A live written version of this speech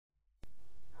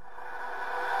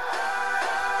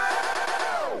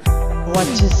What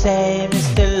you say,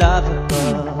 Mr.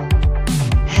 Lovable?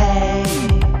 Hey,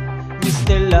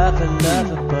 Mr.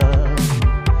 Lovable.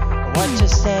 What you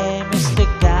say, Mr.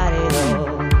 Got It All?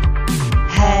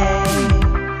 Hey,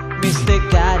 Mr.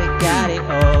 Got it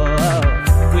all.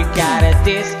 We got a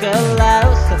disco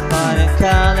love, so fun and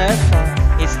colorful.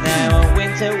 It's now a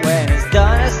winter when it's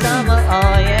done a summer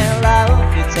all year long.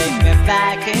 You take me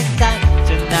back in time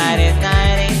to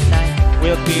 1999.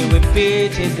 We'll be with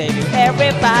beaches, baby,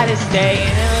 everybody's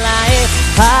staying alive.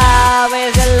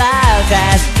 Always alive,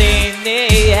 that's in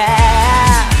the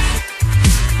air.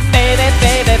 Baby,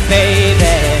 baby,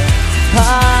 baby,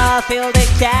 I feel the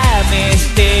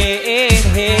chemistry in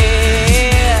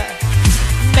here.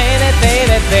 Baby,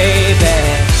 baby, baby,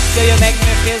 do you make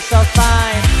me feel so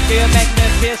fine? Do you make me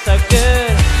feel so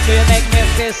good? Do you make me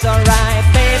feel so right?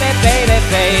 Baby, baby,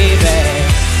 baby,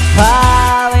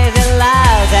 always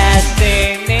alive, that's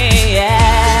in the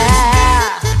air.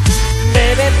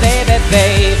 Baby, baby,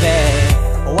 baby,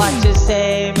 what you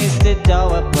say, Mr.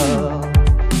 Adorable?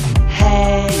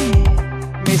 Hey,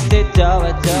 Mr.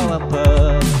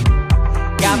 Adorable,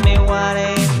 got me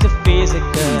wanting to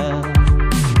physical.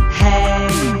 Hey,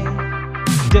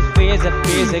 the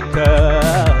physical.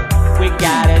 We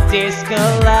got a disco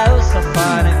love, so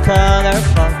fun and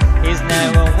colorful. It's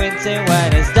now a winter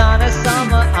when it's done a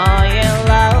summer all year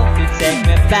long. You take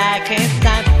me back in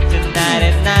time to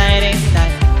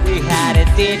 1999. We had a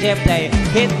DJ play,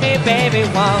 hit me baby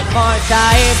one more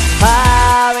time.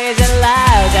 Always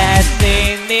alive, that's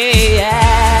in the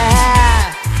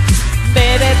air.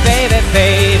 Baby, baby,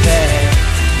 baby,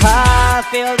 I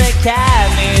feel the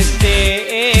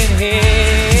chemistry in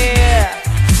here.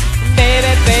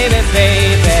 Baby, baby,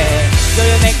 baby, do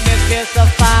you make me feel so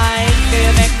fine? Do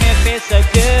you make me feel so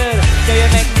good? Do you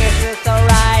make me feel so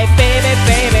right? Baby,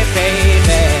 baby,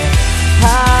 baby,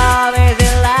 always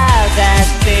alive,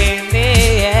 that's in the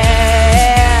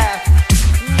air.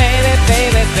 Baby,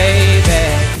 baby, baby,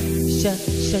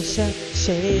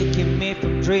 shaking me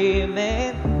from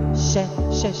dreaming.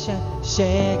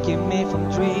 Shaking me from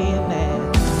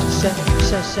dreaming.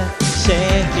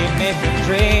 Shaking me from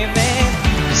dreaming.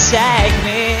 Shake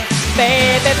me,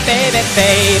 baby, baby,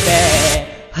 baby,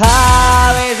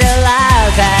 always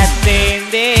alive, that's in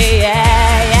the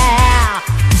air, yeah.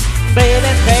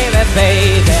 Baby, baby,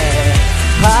 baby,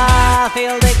 I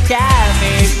feel the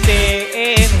chemistry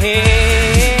in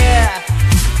here.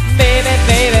 Baby,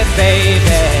 baby,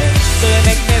 baby, do you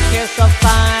make me feel so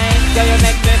fine? Do you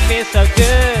make me feel so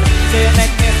good? Do you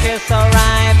make me feel so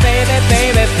right? Baby,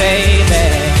 baby, baby,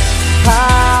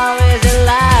 always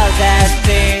alive, that's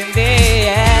in the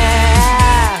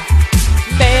air.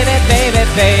 Baby, baby,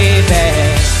 baby,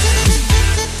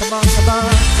 come on, come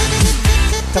on,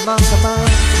 come on, come on,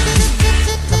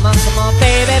 come on, come on,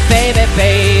 baby, baby,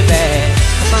 baby,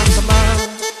 come on, come on,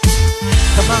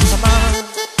 come on, come on,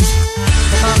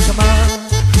 come on, come on,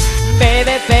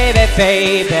 baby, baby,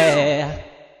 baby.